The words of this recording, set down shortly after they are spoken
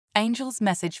Angel's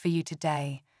message for you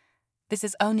today. This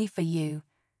is only for you.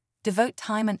 Devote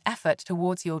time and effort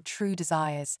towards your true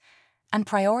desires and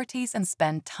priorities and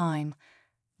spend time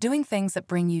doing things that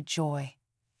bring you joy.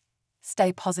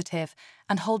 Stay positive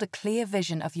and hold a clear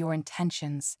vision of your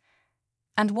intentions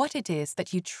and what it is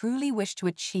that you truly wish to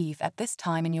achieve at this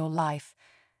time in your life.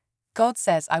 God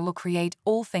says, I will create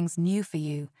all things new for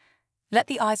you. Let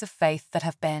the eyes of faith that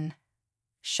have been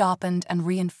sharpened and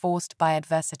reinforced by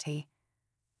adversity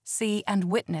see and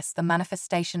witness the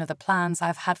manifestation of the plans I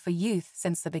have had for youth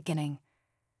since the beginning.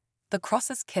 The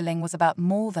cross's killing was about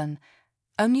more than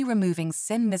only removing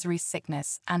sin, misery,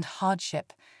 sickness, and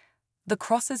hardship. The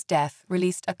cross's death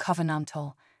released a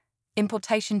covenantal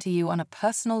impartation to you on a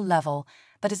personal level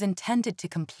that is intended to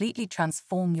completely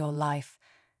transform your life.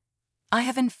 I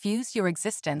have infused your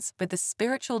existence with the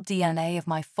spiritual DNA of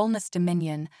my fullness,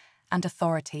 dominion, and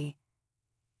authority.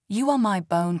 You are my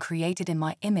bone created in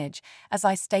my image, as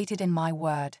I stated in my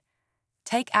word.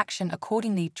 Take action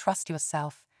accordingly, trust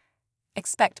yourself.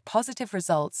 Expect positive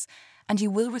results, and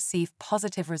you will receive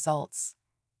positive results.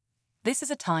 This is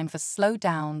a time for slow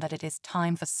down, that it is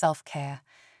time for self-care.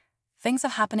 Things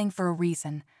are happening for a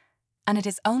reason, and it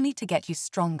is only to get you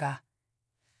stronger.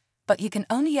 But you can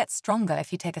only get stronger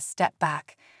if you take a step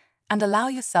back and allow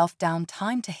yourself down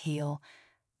time to heal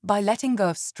by letting go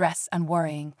of stress and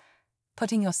worrying,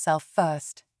 putting yourself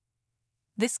first.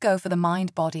 This go for the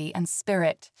mind, body, and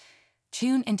spirit.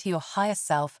 Tune into your higher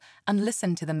self and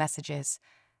listen to the messages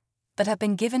that have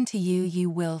been given to you. You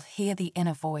will hear the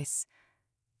inner voice.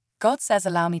 God says,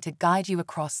 allow me to guide you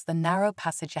across the narrow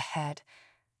passage ahead.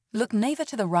 Look neither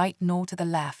to the right nor to the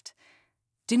left.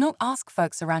 Do not ask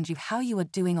folks around you how you are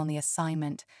doing on the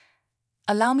assignment.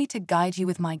 Allow me to guide you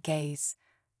with my gaze.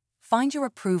 Find your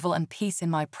approval and peace in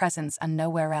my presence and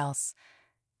nowhere else.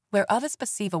 Where others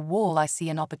perceive a wall, I see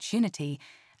an opportunity,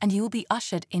 and you will be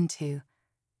ushered into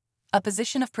a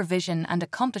position of provision and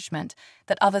accomplishment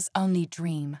that others only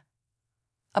dream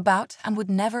about and would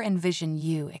never envision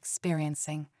you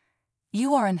experiencing.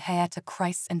 You are an heir to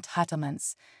Christ's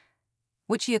entitlements,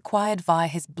 which he acquired via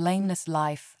his blameless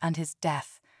life and his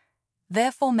death.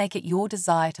 Therefore make it your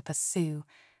desire to pursue,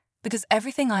 because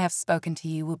everything I have spoken to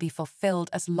you will be fulfilled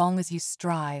as long as you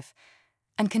strive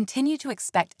and continue to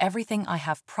expect everything I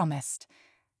have promised.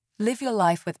 Live your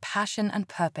life with passion and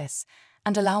purpose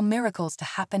and allow miracles to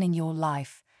happen in your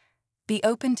life. Be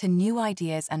open to new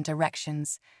ideas and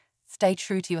directions. Stay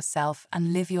true to yourself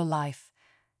and live your life.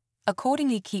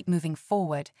 Accordingly, keep moving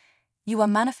forward. You are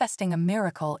manifesting a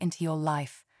miracle into your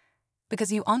life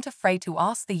because you aren't afraid to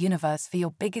ask the universe for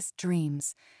your biggest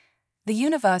dreams. The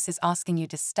universe is asking you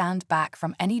to stand back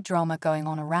from any drama going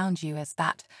on around you, as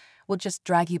that will just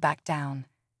drag you back down.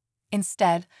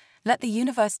 Instead, let the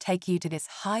universe take you to these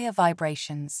higher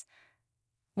vibrations,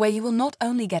 where you will not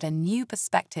only get a new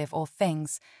perspective or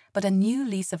things, but a new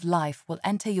lease of life will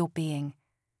enter your being.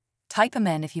 Type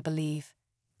amen if you believe.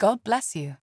 God bless you.